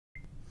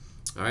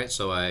Alright,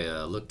 so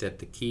I looked at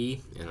the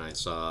key and I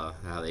saw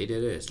how they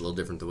did it. It's a little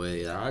different the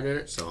way that I did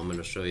it, so I'm going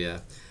to show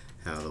you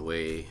how the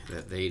way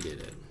that they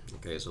did it.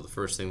 Okay, so the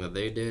first thing that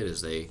they did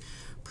is they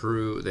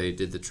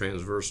did the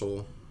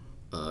transversal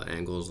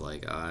angles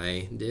like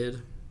I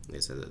did. They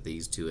said that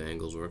these two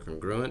angles were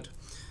congruent.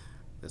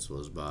 This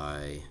was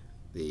by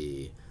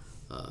the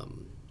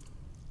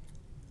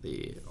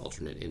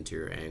alternate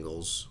interior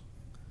angles.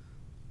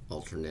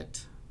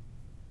 Alternate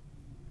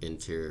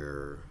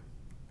interior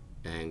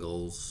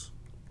angles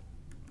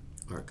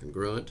are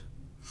congruent.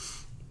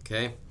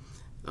 Okay.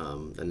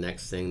 The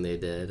next thing they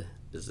did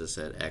is they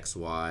said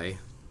XY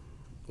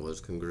was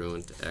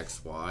congruent to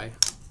XY.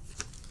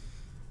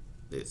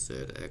 They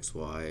said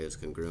XY is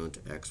congruent to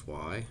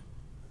XY.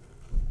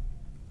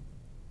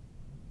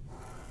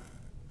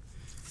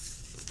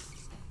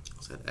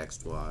 Said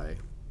XY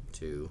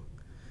to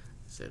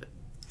said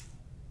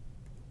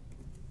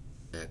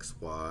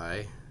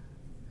XY.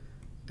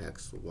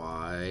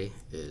 XY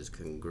is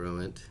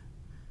congruent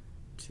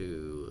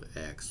to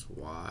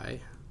XY.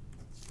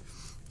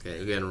 Okay,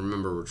 again,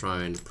 remember we're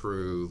trying to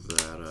prove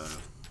that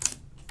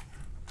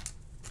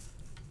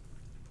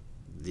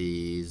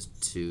these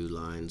two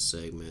line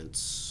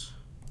segments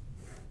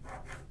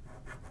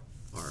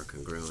are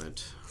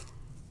congruent.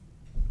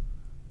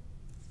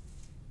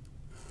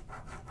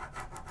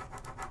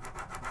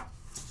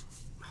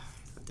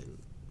 That didn't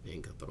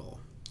ink up at all.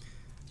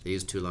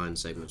 These two line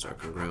segments are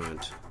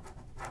congruent,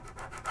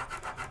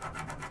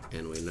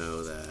 and we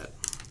know that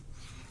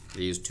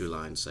these two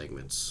line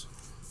segments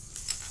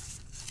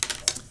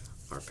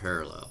are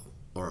parallel,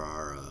 or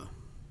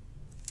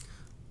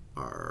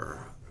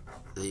are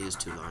these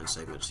two line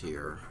segments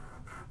here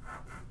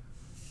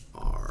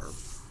are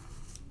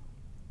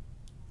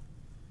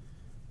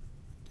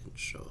didn't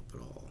show up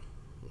at all.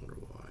 I wonder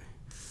why.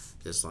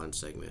 This line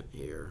segment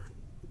here,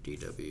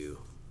 DWYD,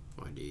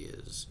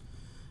 is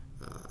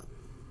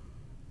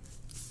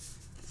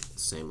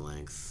same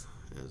length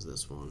as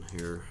this one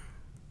here.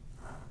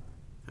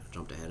 I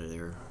jumped ahead of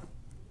there.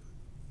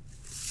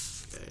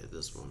 Okay,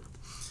 this one.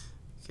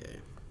 Okay,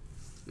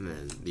 and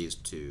then these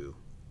two,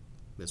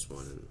 this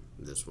one and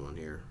this one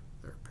here,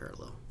 they're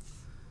parallel.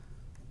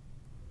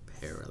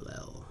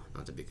 Parallel,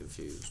 not to be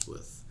confused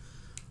with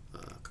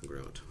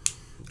congruent.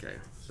 Okay,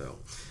 so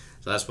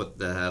that's what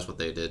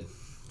they did.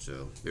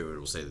 So we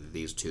will say that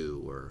these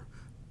two were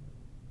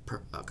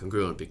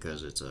congruent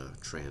because it's a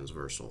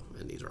transversal,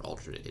 and these are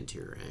alternate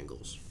interior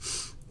angles.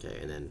 Okay,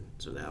 and then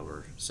so now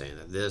we're saying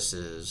that this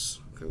is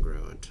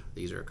congruent.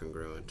 These are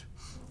congruent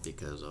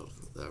because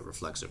of the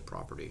reflexive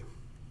property.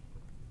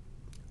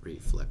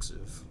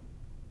 Reflexive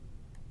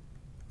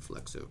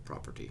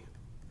property.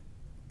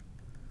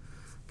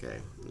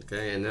 Okay,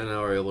 and then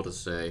now we're able to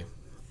say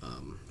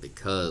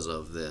because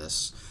of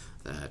this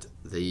that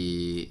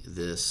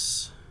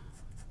this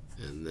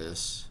and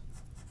this,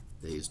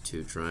 these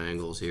two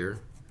triangles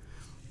here,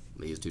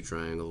 these two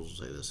triangles,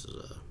 say this is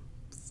a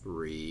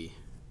 3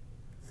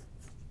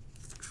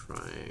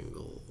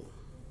 triangle,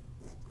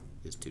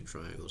 these two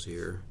triangles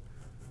here,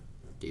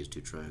 these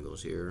two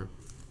triangles here,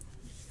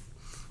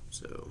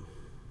 so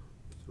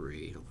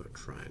 3, I'll put a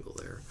triangle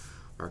there,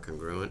 are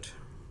congruent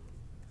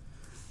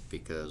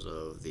because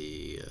of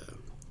the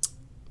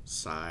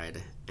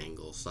side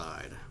angle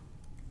side,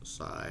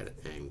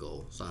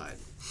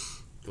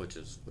 which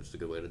is a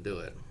good way to do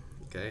it.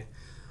 Okay,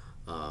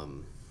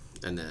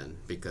 and then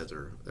because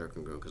they're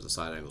congruent because the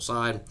side angle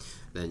side,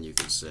 then you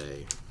can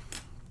say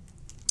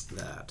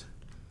that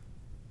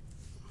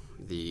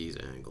these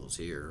angles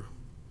here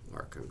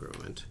are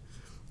congruent,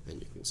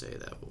 and you can say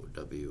that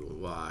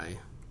WY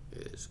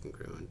is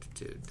congruent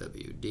to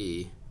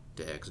WD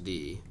to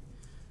XD.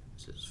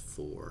 This is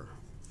 4.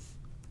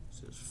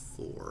 This is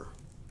 4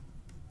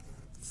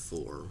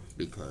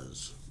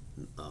 because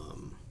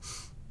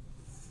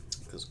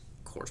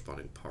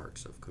corresponding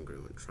parts of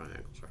congruent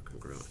triangles are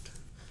congruent.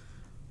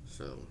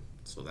 So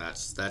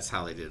that's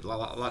how they did it. A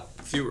lot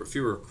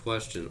fewer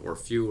question or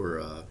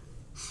fewer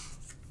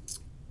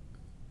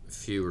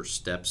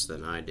steps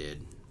than I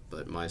did,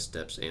 but my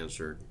steps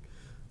answered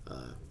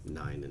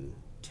 9 and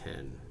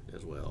 10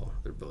 as well.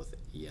 They're both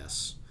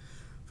yes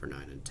for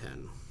 9 and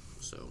 10.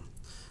 So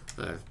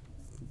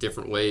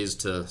different ways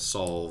to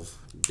solve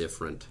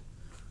different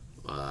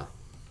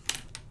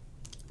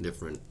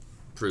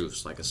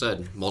proofs. Like I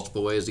said,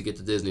 multiple ways to get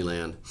to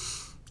Disneyland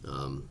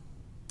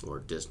or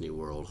Disney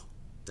World.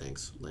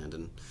 Thanks,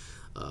 Landon,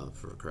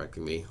 for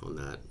correcting me on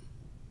that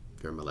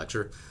during my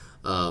lecture.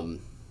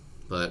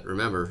 But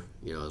remember,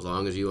 as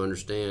long as you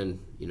understand,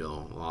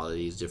 all of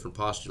these different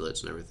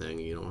postulates and everything,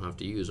 you don't have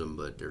to use them,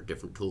 but they're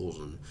different tools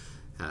and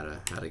how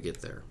to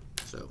get there.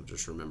 So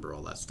just remember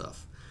all that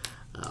stuff.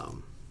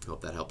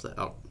 Hope that helps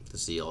out to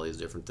see all these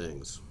different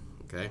things.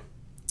 Okay,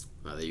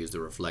 they use the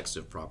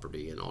reflexive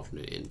property and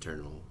alternate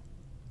interior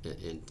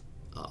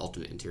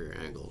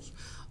angles.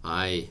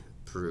 I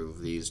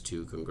prove these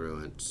two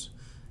congruents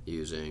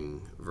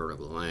using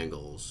vertical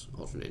angles,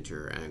 alternate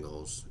interior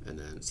angles, and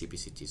then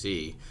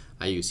CPCTC.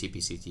 I used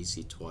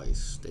CPCTC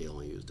twice. They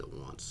only used it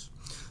once.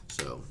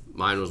 So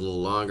mine was a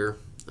little longer.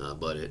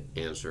 but it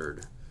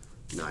answered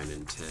 9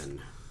 and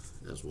 10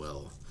 as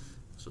well.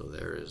 So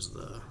there is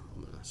the,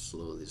 I'm going to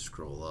slowly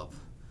scroll up.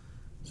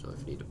 So if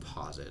you need to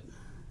pause it,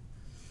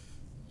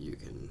 you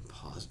can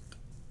pause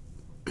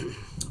it.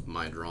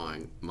 My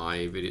drawing,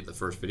 my video, the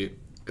first video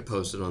I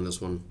posted on this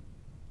one,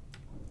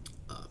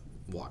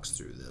 walks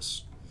through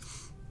this.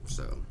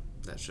 So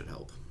that should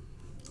help.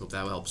 Hope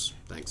that helps.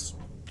 Thanks.